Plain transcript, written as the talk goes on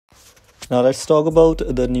Now let's talk about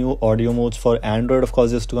the new audio modes for Android. Of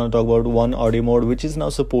course, just gonna talk about one audio mode which is now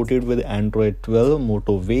supported with Android 12,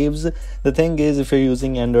 Moto Waves. The thing is, if you're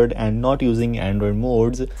using Android and not using Android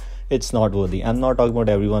modes, it's not worthy. I'm not talking about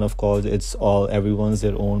everyone, of course. It's all everyone's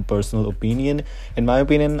their own personal opinion. In my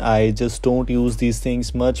opinion, I just don't use these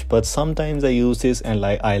things much, but sometimes I use this and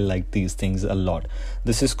I like these things a lot.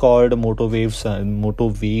 This is called Moto Waves sound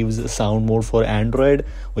mode for Android.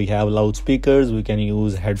 We have loudspeakers, we can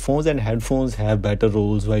use headphones, and headphones have better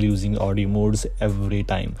roles while using audio modes every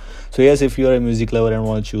time. So yes, if you're a music lover and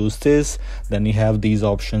want to choose this, then you have these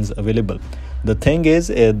options available. The thing is,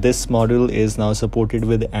 this module is now supported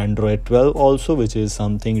with Android 12 also, which is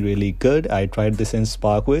something really good. I tried this in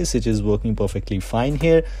Sparkways, which is working perfectly fine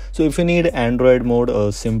here. So if you need Android mode,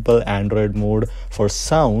 a simple Android mode for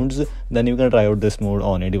sounds, then you can try out this mode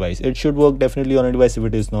on a device. It should work definitely on a device. If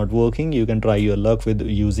it is not working, you can try your luck with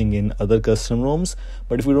using in other custom ROMs.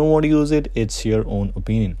 But if you don't want to use it, it's your own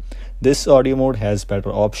opinion. This audio mode has better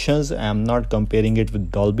options. I'm not comparing it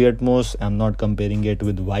with Dolby Atmos. I'm not comparing it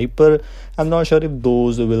with Viper. I'm not sure if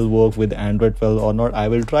those will work with Android 12 or not. I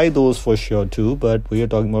will try those for sure too, but we are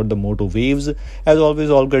talking about the Moto Waves. As always,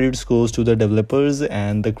 all credits goes to the developers,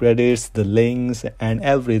 and the credits, the links, and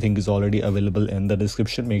everything is already available in the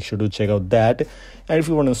description. Make sure to check out that. And if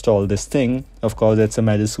you want to install this thing, of course, it's a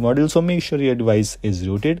Magisk module, so make sure your device is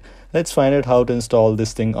rooted. Let's find out how to install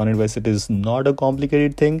this thing on a device. It is not a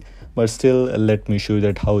complicated thing, but still, let me show you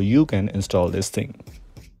that how you can install this thing.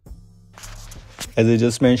 As I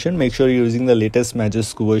just mentioned, make sure you're using the latest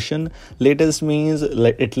Magisk version. Latest means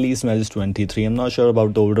at least Magisk 23. I'm not sure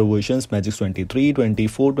about the older versions, Magisk 23,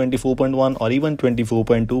 24, 24.1 or even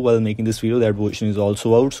 24.2. While making this video, that version is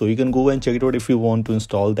also out, so you can go and check it out if you want to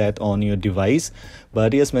install that on your device.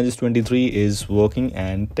 But yes, Magisk 23 is working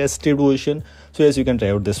and tested version, so yes, you can try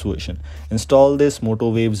out this version. Install this Moto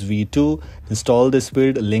Waves V2, install this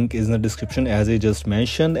build, link is in the description as I just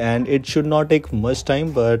mentioned, and it should not take much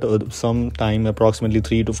time, but some time, approximately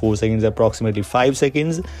 3 to 4 seconds, approximately 5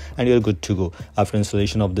 seconds, and you're good to go. After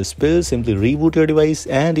installation of this build, simply reboot your device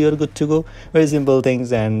and you're good to go. Very simple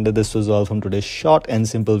things, and this was all from today's short and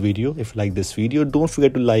simple video. If you like this video, don't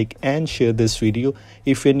forget to like and share this video.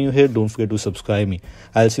 If you're new here, don't forget to subscribe me.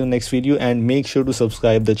 I'll see you next video, and make sure to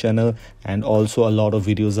subscribe the channel, and also a lot of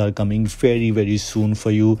videos are coming very soon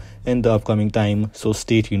for you in the upcoming time, so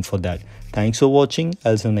stay tuned for that. Thanks for watching.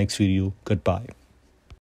 I'll see you next video. Goodbye.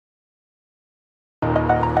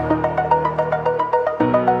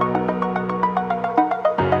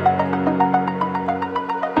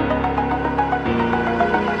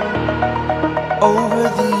 Over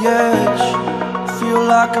the edge, feel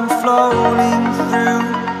like I'm floating through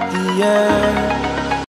the air.